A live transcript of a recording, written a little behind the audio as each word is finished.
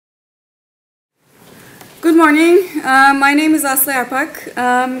Good morning. My name is Asli Arpak.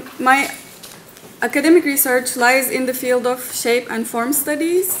 My academic research lies in the field of shape and form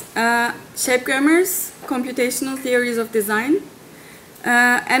studies, shape grammars, computational theories of design,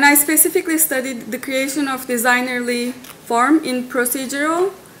 and I specifically studied the creation of designerly form in procedural,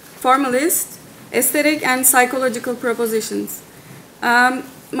 formalist, aesthetic, and psychological propositions.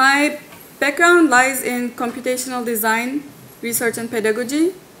 My background lies in computational design, research, and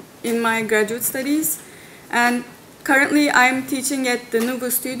pedagogy in my graduate studies. And currently I'm teaching at the Nubu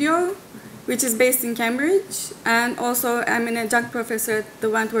Studio, which is based in Cambridge, and also I'm an adjunct professor at the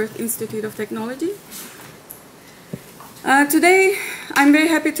Wentworth Institute of Technology. Today I'm very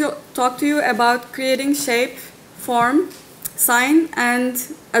happy to talk to you about creating shape, form, sign, and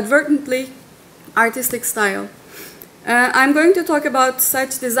advertently artistic style. I'm going to talk about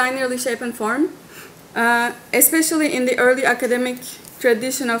such designerly shape and form, especially in the early academic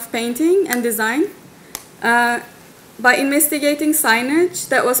tradition of painting and design, by investigating signage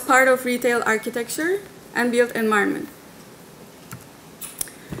that was part of retail architecture and built environment.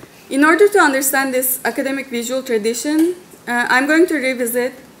 In order to understand this academic visual tradition, I'm going to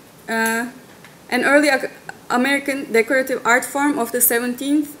revisit an early American decorative art form of the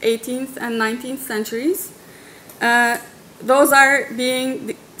 17th, 18th, and 19th centuries. Those are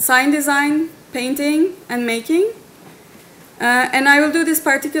being sign design, painting, and making. And I will do this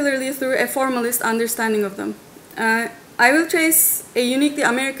particularly through a formalist understanding of them. I will trace a uniquely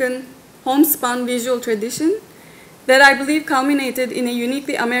American homespun visual tradition that I believe culminated in a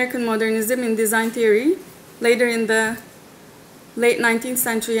uniquely American modernism in design theory later in the late 19th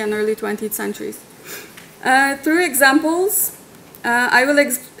century and early 20th centuries. Through examples, I will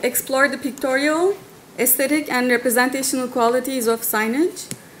explore the pictorial, aesthetic, and representational qualities of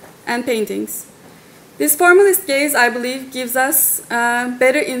signage and paintings. This formalist gaze, I believe, gives us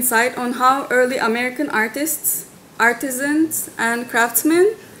better insight on how early American artists, artisans, and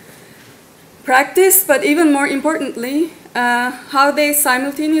craftsmen practiced, but even more importantly, how they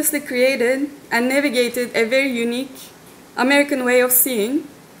simultaneously created and navigated a very unique American way of seeing,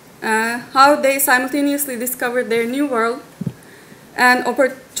 how they simultaneously discovered their new world and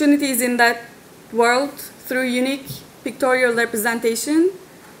opportunities in that world through unique pictorial representation,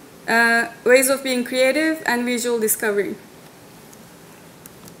 ways of being creative, and visual discovery.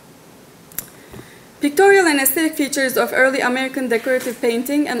 Pictorial and aesthetic features of early American decorative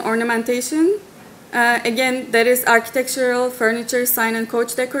painting and ornamentation, again, that is architectural, furniture, sign, and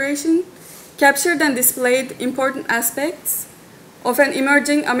coach decoration, captured and displayed important aspects of an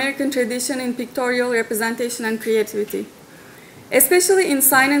emerging American tradition in pictorial representation and creativity. Especially in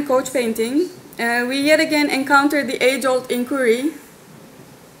sign and coach painting, we yet again encounter the age-old inquiry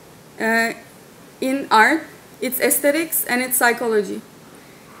in art, its aesthetics, and its psychology.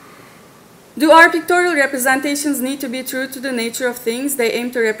 Do our pictorial representations need to be true to the nature of things they aim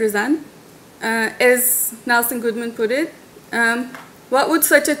to represent? As Nelson Goodman put it, what would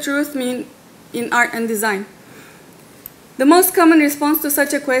such a truth mean in art and design? The most common response to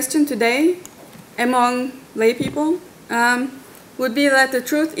such a question today among lay people would be that the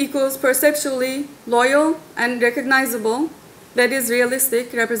truth equals perceptually loyal and recognizable, that is,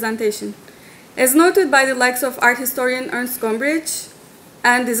 realistic representation. As noted by the likes of art historian Ernst Gombrich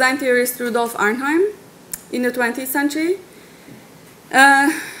and design theorist Rudolf Arnheim in the 20th century,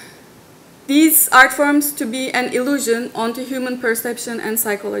 these art forms to be an illusion onto human perception and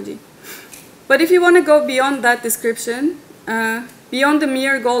psychology. But if you want to go beyond that description, beyond the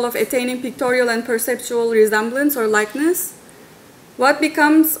mere goal of attaining pictorial and perceptual resemblance or likeness, what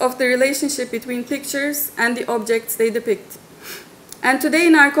becomes of the relationship between pictures and the objects they depict? And today,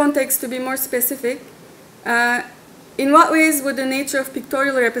 in our context, to be more specific, in what ways would the nature of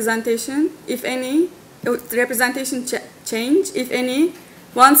pictorial representation, if any, change, if any,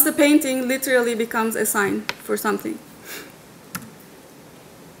 once the painting literally becomes a sign for something?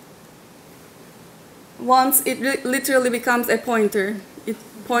 Once it literally becomes a pointer, it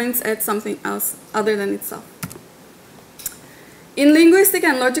points at something else other than itself. In linguistic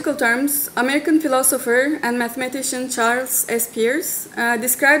and logical terms, American philosopher and mathematician Charles S. Peirce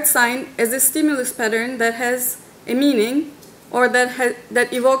described sign as a stimulus pattern that has a meaning or that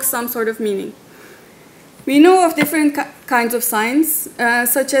evokes some sort of meaning. We know of different kinds of signs,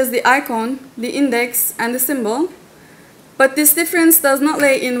 such as the icon, the index, and the symbol, but this difference does not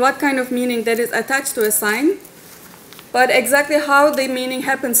lay in what kind of meaning that is attached to a sign, but exactly how the meaning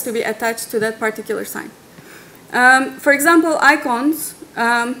happens to be attached to that particular sign. For example, icons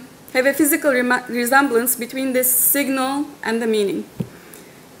have a physical resemblance between this signal and the meaning.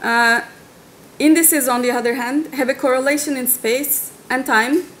 Indices, on the other hand, have a correlation in space and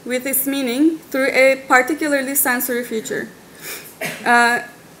time with its meaning through a particularly sensory feature.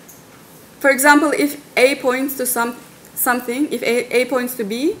 For example, if A points to something, if A points to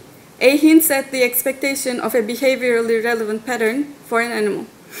B, A hints at the expectation of a behaviorally relevant pattern for an animal.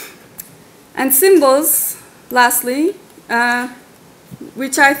 And symbols, lastly,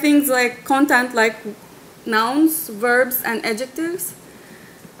 which are things like content like nouns, verbs, and adjectives,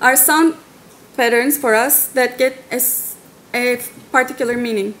 are sound patterns for us that get a particular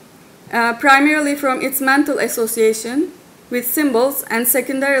meaning, primarily from its mental association with symbols and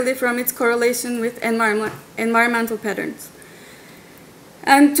secondarily from its correlation with environmental patterns.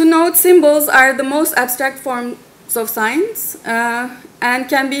 And to note, symbols are the most abstract forms of science and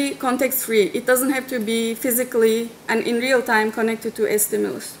can be context-free. It doesn't have to be physically and in real time connected to a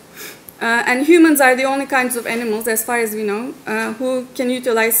stimulus. And humans are the only kinds of animals, as far as we know, who can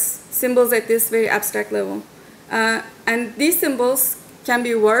utilize symbols at this very abstract level. And these symbols can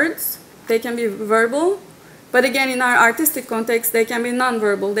be words, they can be verbal, but again, in our artistic context, they can be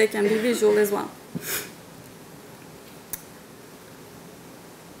non-verbal, they can be visual as well.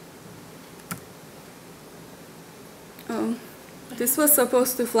 Oh, this was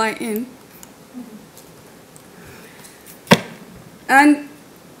supposed to fly in. And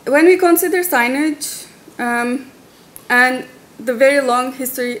when we consider signage and the very long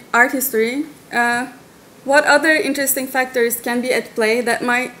art history, what other interesting factors can be at play that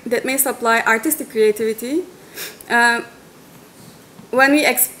may supply artistic creativity when we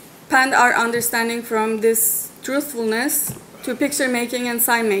expand our understanding from this truthfulness to picture making and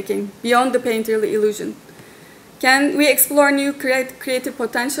sign making beyond the painterly illusion? Can we explore new creative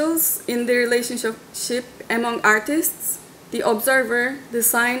potentials in the relationship among artists, the observer, the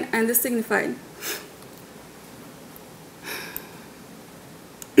sign, and the signified?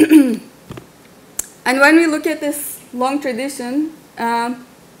 And when we look at this long tradition,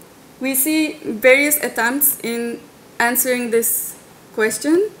 we see various attempts in answering this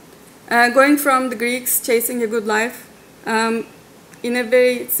question, going from the Greeks chasing a good life in a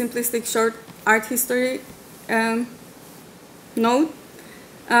very simplistic short art history note,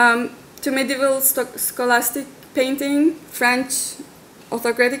 to medieval scholastic painting, French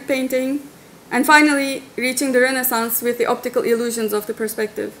autocratic painting, and finally reaching the Renaissance with the optical illusions of the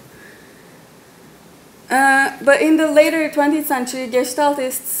perspective. But in the later 20th century,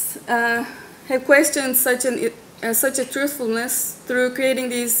 Gestaltists have questioned such a truthfulness through creating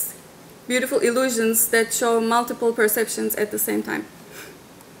these beautiful illusions that show multiple perceptions at the same time.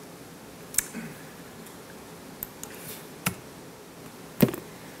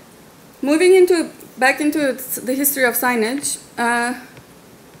 Moving back into the history of signage,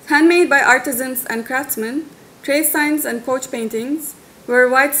 handmade by artisans and craftsmen, trade signs and coach paintings were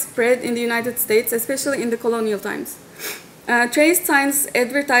widespread in the United States, especially in the colonial times. Trade signs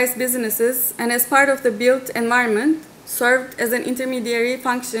advertised businesses and, as part of the built environment, served as an intermediary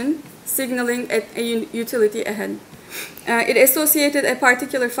function, signaling a utility ahead. It associated a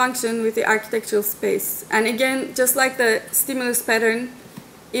particular function with the architectural space. And again, just like the stimulus pattern,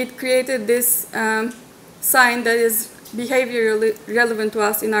 it created this sign that is behaviorally relevant to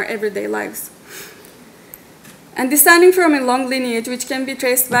us in our everyday lives. And descending from a long lineage which can be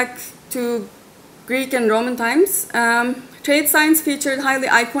traced back to Greek and Roman times, trade signs featured highly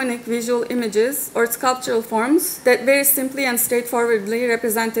iconic visual images or sculptural forms that very simply and straightforwardly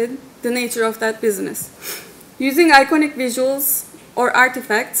represented the nature of that business. Using iconic visuals or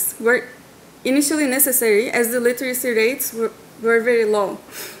artifacts were initially necessary as the literacy rates were very low.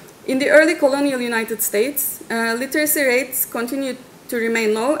 In the early colonial United States, literacy rates continued to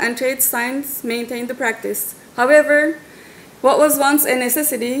remain low and trade signs maintained the practice. However, what was once a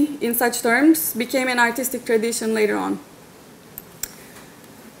necessity in such terms became an artistic tradition later on.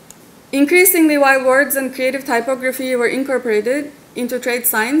 Increasingly, while words and creative typography were incorporated into trade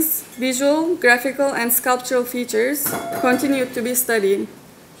signs, visual, graphical, and sculptural features continued to be studied.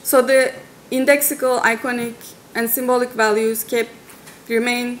 So the indexical, iconic, and symbolic values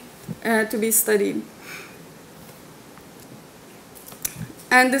remain to be studied.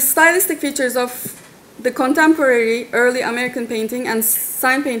 And the stylistic features of the contemporary early American painting and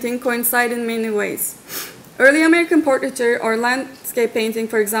sign painting coincide in many ways. Early American portraiture or landscape painting,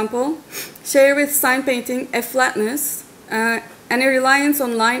 for example, share with sign painting a flatness and a reliance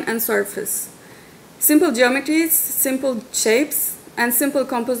on line and surface. Simple geometries, simple shapes, and simple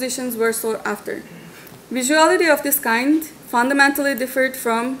compositions were sought after. Visuality of this kind fundamentally differed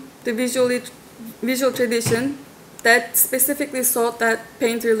from the visual tradition that specifically sought that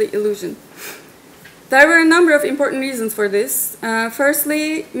painterly illusion. There were a number of important reasons for this.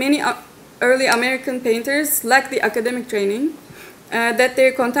 Firstly, many early American painters lacked the academic training that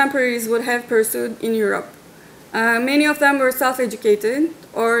their contemporaries would have pursued in Europe. Many of them were self-educated,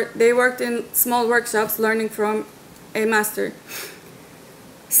 or they worked in small workshops learning from a master.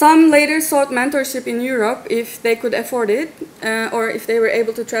 Some later sought mentorship in Europe if they could afford it, or if they were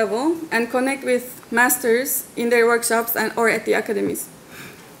able to travel, and connect with masters in their workshops or at the academies.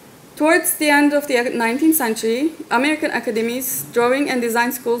 Towards the end of the 19th century, American academies, drawing and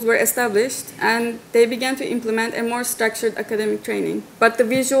design schools were established, and they began to implement a more structured academic training. But the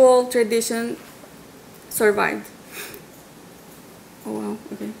visual tradition survived. Oh, wow,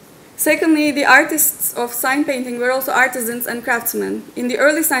 okay. Secondly, the artists of sign painting were also artisans and craftsmen. In the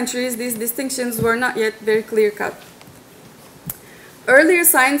early centuries, these distinctions were not yet very clear-cut. Earlier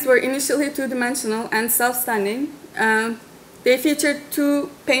signs were initially two-dimensional and self-standing. They featured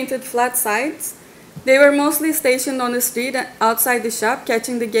two painted flat sides. They were mostly stationed on the street outside the shop,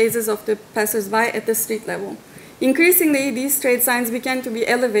 catching the gazes of the passers-by at the street level. Increasingly, these trade signs began to be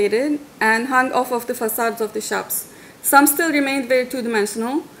elevated and hung off of the facades of the shops. Some still remained very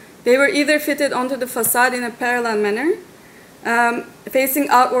two-dimensional. They were either fitted onto the facade in a parallel manner, facing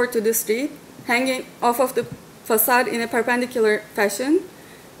outward to the street, hanging off of the facade in a perpendicular fashion.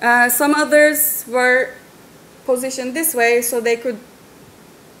 Some others were positioned this way, so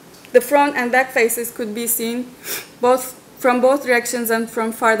the front and back faces could be seen from both directions and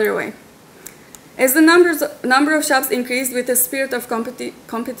from farther away. As the number of shops increased with the spirit of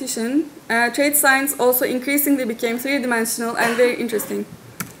competition, trade signs also increasingly became three-dimensional and very interesting.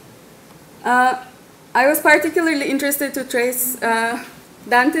 I was particularly interested to trace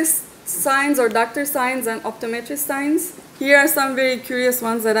dentist signs or doctor signs and optometrist signs. Here are some very curious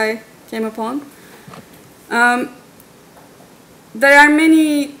ones that I came upon. There are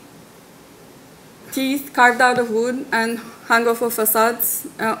many teeth carved out of wood and hung off of facades,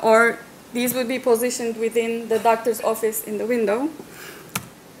 or these would be positioned within the doctor's office in the window.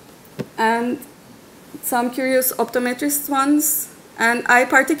 And some curious optometrist ones. And I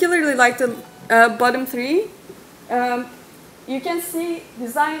particularly like the bottom three. You can see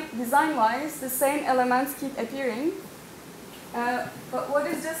design-wise, the same elements keep appearing. But what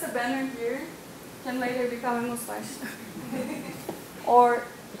is just a banner here can later become a mustache. Or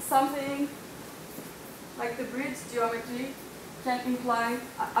something like the bridge geometry can imply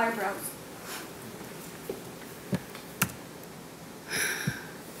eyebrows.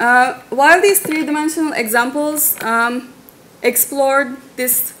 While these three-dimensional examples explored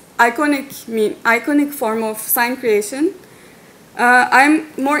this iconic form of sign creation,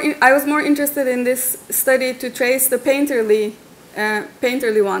 I was more interested in this study to trace the painterly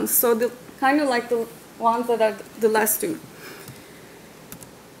ones, so kind of like the ones that are the last two.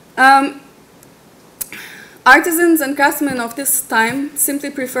 Artisans and craftsmen of this time simply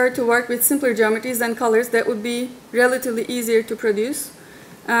preferred to work with simpler geometries and colors that would be relatively easier to produce,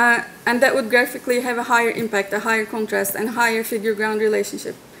 and that would graphically have a higher impact, a higher contrast, and higher figure-ground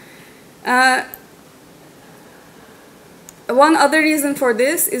relationship. One other reason for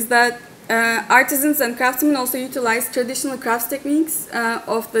this is that artisans and craftsmen also utilized traditional crafts techniques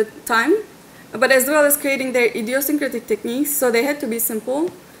of the time, but as well as creating their idiosyncratic techniques, so they had to be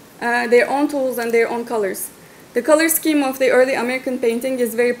simple, their own tools and their own colors. The color scheme of the early American painting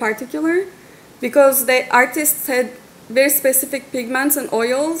is very particular because the artists had very specific pigments and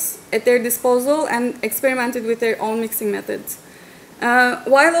oils at their disposal and experimented with their own mixing methods.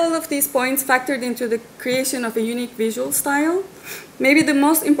 While all of these points factored into the creation of a unique visual style, maybe the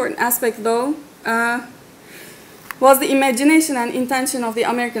most important aspect, though, was the imagination and intention of the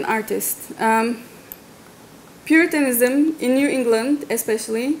American artist. Puritanism, in New England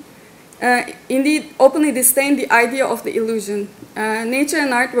especially, indeed openly disdained the idea of the illusion. Nature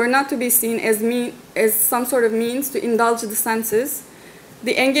and art were not to be seen as some sort of means to indulge the senses.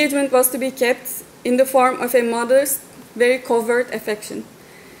 The engagement was to be kept in the form of a modest, very covert affection.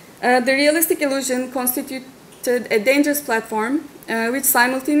 The realistic illusion constituted a dangerous platform which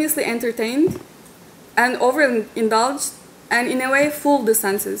simultaneously entertained and overindulged and in a way fooled the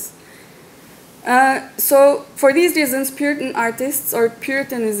senses. So for these reasons, Puritan artists, or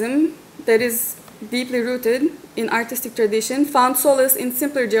Puritanism, that is deeply rooted in artistic tradition, found solace in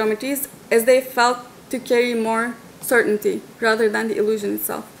simpler geometries as they felt to carry more certainty rather than the illusion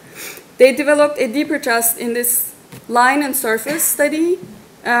itself. They developed a deeper trust in this line and surface study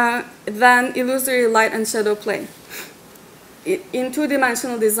than illusory light and shadow play in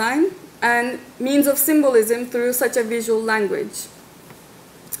two-dimensional design and means of symbolism through such a visual language.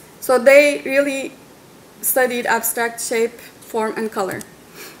 So they really studied abstract shape, form, and color.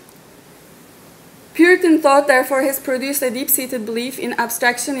 Puritan thought, therefore, has produced a deep-seated belief in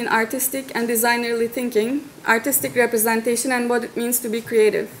abstraction in artistic and designerly thinking, artistic representation, and what it means to be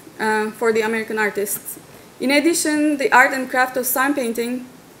creative for the American artists. In addition, the art and craft of sign painting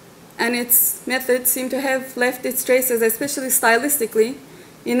and its methods seem to have left its traces, especially stylistically,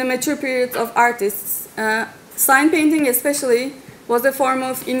 in the mature periods of artists. Sign painting, especially, was a form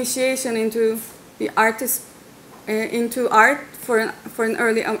of initiation into the artist, into art for an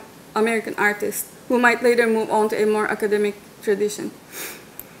early American artist, who might later move on to a more academic tradition.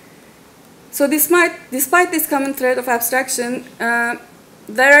 So despite this common thread of abstraction,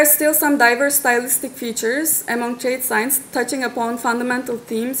 there are still some diverse stylistic features among trade signs touching upon fundamental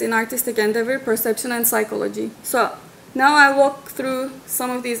themes in artistic endeavor, perception, and psychology. So now I'll walk through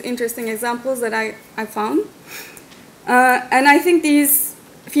some of these interesting examples that I found. And I think these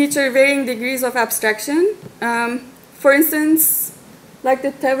feature varying degrees of abstraction. For instance, like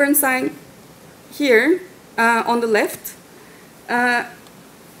the tavern sign here on the left,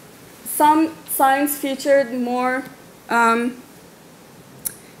 some signs featured more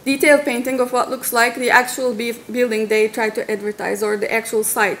detailed painting of what looks like the actual building they tried to advertise, or the actual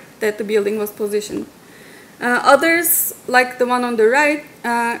site that the building was positioned. Others, like the one on the right,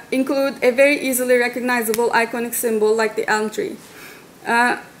 include a very easily recognizable iconic symbol like the elm tree.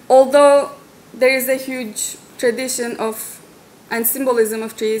 Although there is a huge tradition of and symbolism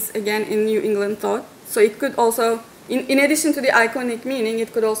of trees, again, in New England thought. So it could also, in addition to the iconic meaning,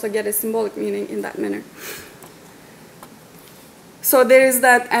 it could also get a symbolic meaning in that manner. So there is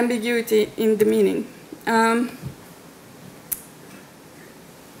that ambiguity in the meaning.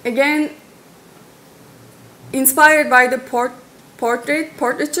 Again, inspired by the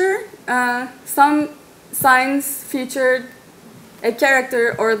portraiture, some signs featured a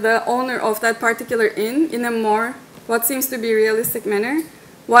character or the owner of that particular inn in a more, what seems to be realistic manner,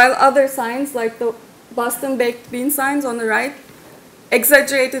 while other signs, like the Boston baked bean signs on the right,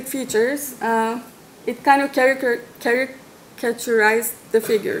 exaggerated features. It kind of caricaturized the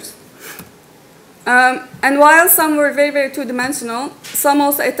figures. And while some were very, very two-dimensional, some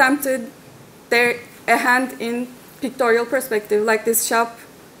also attempted a hand in pictorial perspective, like this shop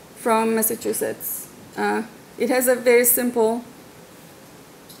from Massachusetts. It has a very simple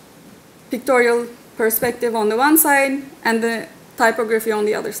pictorial perspective on the one side and the typography on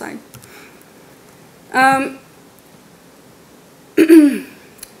the other side.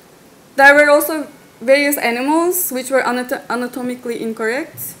 There were also various animals which were anatomically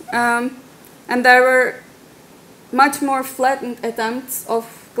incorrect, and there were much more flattened attempts of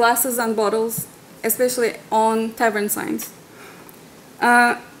glasses and bottles, especially on tavern signs.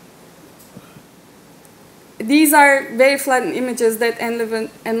 These are very flattened images that enliven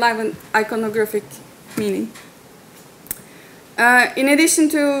iconographic meaning. In addition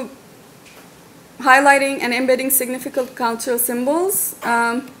to highlighting and embedding significant cultural symbols,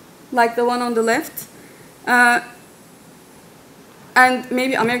 like the one on the left, and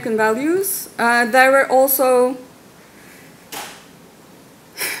maybe American values, there were also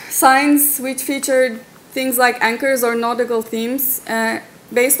signs which featured things like anchors or nautical themes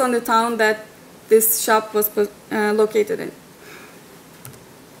based on the town that this shop was located in.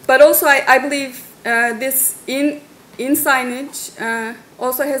 But also, I believe this in signage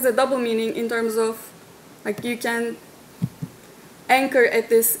also has a double meaning in terms of, like, you can anchor at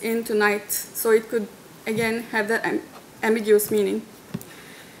this inn tonight, so it could again have that ambiguous meaning.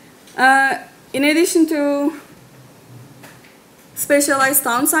 In addition to specialized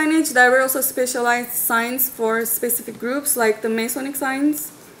town signage, there were also specialized signs for specific groups, like the Masonic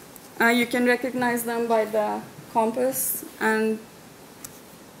signs. You can recognize them by the compass and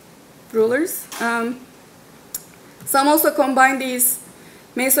rulers. Some also combine these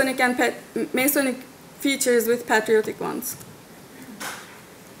Masonic features with patriotic ones.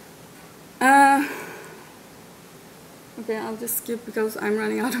 Okay, I'll just skip because I'm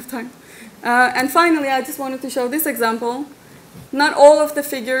running out of time. And finally, I just wanted to show this example. Not all of the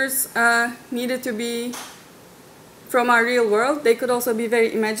figures needed to be from our real world. They could also be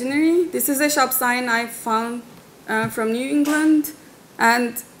very imaginary. This is a shop sign I found from New England.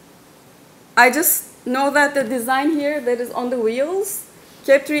 And I just know that the design here that is on the wheels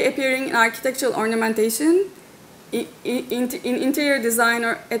kept reappearing in architectural ornamentation, in interior design,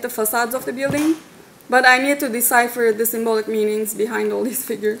 or at the facades of the building. But I'm yet to decipher the symbolic meanings behind all these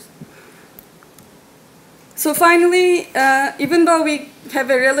figures. So finally, even though we have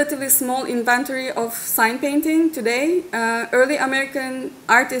a relatively small inventory of sign painting today, early American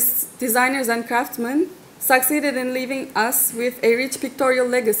artists, designers, and craftsmen succeeded in leaving us with a rich pictorial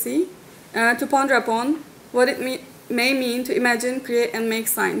legacy to ponder upon what it may mean to imagine, create, and make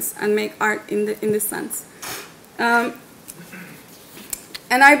science, and make art in this sense. And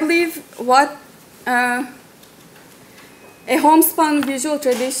I believe what a homespun visual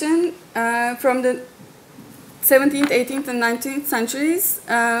tradition from the 17th, 18th, and 19th centuries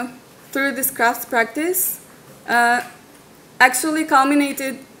through this crafts practice actually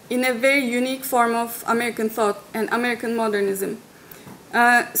culminated in a very unique form of American thought and American modernism.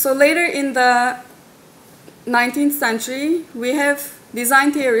 So later in the 19th century, we have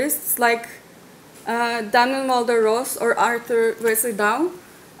design theorists like Daniel Mulder-Ross or Arthur Wesley Dow,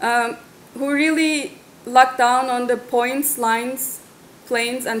 who really locked down on the points, lines,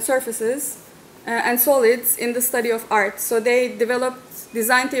 planes, and surfaces and solids in the study of art. So they developed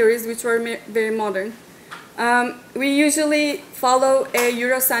design theories which were very modern. We usually follow a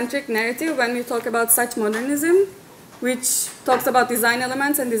Eurocentric narrative when we talk about such modernism, which talks about design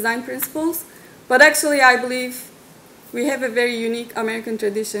elements and design principles. But actually, I believe we have a very unique American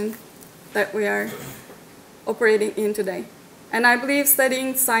tradition that we are operating in today. And I believe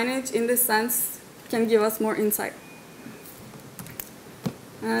studying signage in this sense can give us more insight.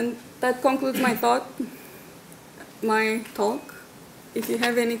 And that concludes my talk. If you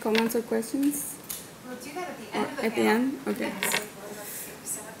have any comments or questions. We'll do that at the end of the panel. At the end? Okay.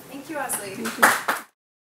 Thank you, Asli. Thank you.